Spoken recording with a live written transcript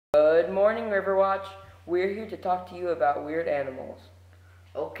Good morning, Riverwatch. We're here to talk to you about weird animals.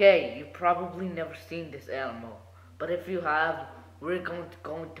 Okay, you've probably never seen this animal, but if you have, we're going to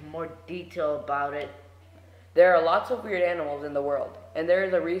go into more detail about it. There are lots of weird animals in the world, and there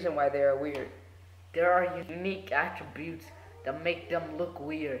is a reason why they are weird. There are unique attributes that make them look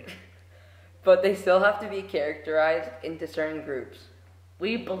weird. But they still have to be characterized into certain groups.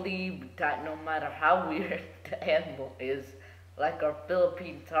 We believe that no matter how weird the animal is, like our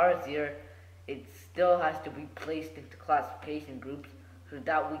Philippine tarsier, it still has to be placed into classification groups so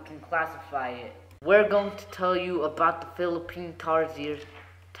that we can classify it. We're going to tell you about the Philippine tarsier's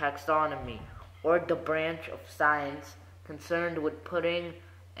taxonomy, or the branch of science concerned with putting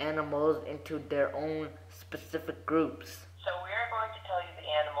animals into their own specific groups. So we are going to tell you the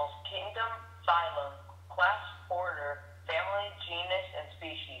animal's kingdom, phylum, class, order, family, genus, and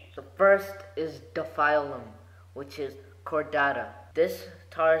species. The first is the phylum, which is Chordata. This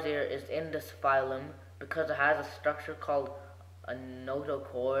tarsier is in this phylum because it has a structure called a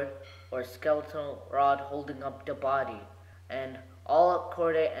notochord, or skeletal rod holding up the body, and all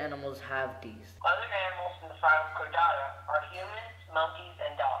chordate animals have these. Other animals in the phylum Chordata are humans, monkeys,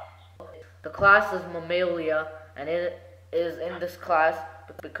 and dogs. The class is Mammalia, and it is in this class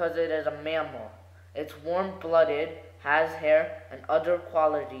because it is a mammal. It's warm-blooded, has hair, and other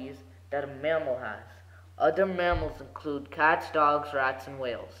qualities that a mammal has. Other mammals include cats, dogs, rats, and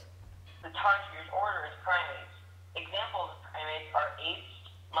whales. The tarsier's order is primates. Examples of primates are apes,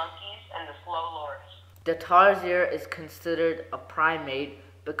 monkeys, and the slow loris. The tarsier is considered a primate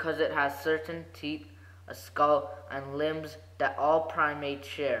because it has certain teeth, a skull, and limbs that all primates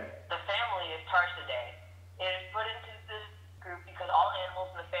share. The family is Tarsidae. It is put into this group because all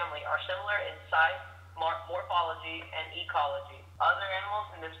animals in the family are similar in size, morphology, and ecology. Other animals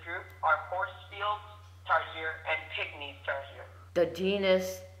in this group are Horsefield's tarsier and Pygmy's tarsier. The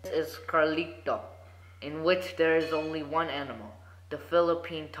genus is Carlicto, in which there is only one animal, the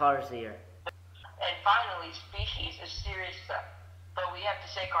Philippine tarsier. And finally, species is Sirista, but we have to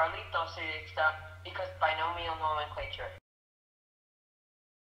say Carlicto Sirista because binomial nomenclature.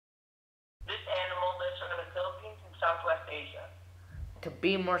 This animal lives in the Philippines and Southwest Asia. To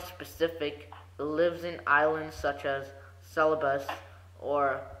be more specific, it lives in islands such as Celebes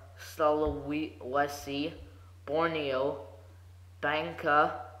or Sulawesi, Borneo,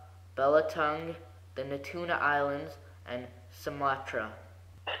 Bangka, Belitung, the Natuna Islands, and Sumatra.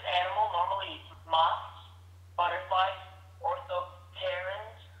 This animal normally eats moths, butterflies,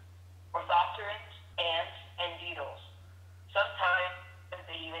 orthopterans, ants, and beetles. Sometimes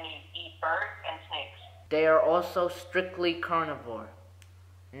they even eat birds and snakes. They are also strictly carnivore.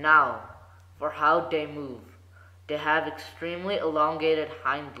 Now, for how they move. They have extremely elongated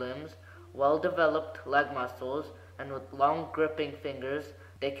hind limbs, well-developed leg muscles, and with long gripping fingers,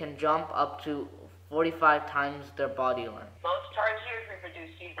 they can jump up to 45 times their body length. Most tarsiers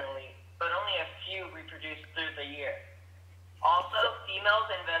reproduce seasonally, but only a few reproduce through the year. Also, females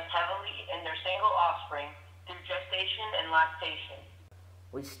invest heavily in their single offspring through gestation and lactation.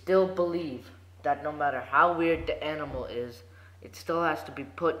 We still believe that no matter how weird the animal is, it still has to be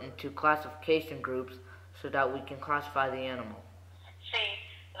put into classification groups so that we can classify the animal. See,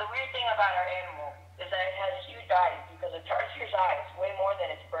 the weird thing about our animal is that it has huge eyes because a tarsier's eyes weigh more than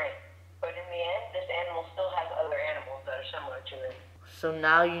its brain. But in the end, this animal still has other animals that are similar to it. So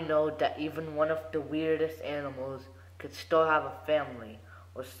now you know that even one of the weirdest animals could still have a family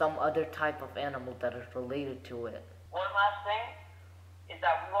or some other type of animal that is related to it. One last thing,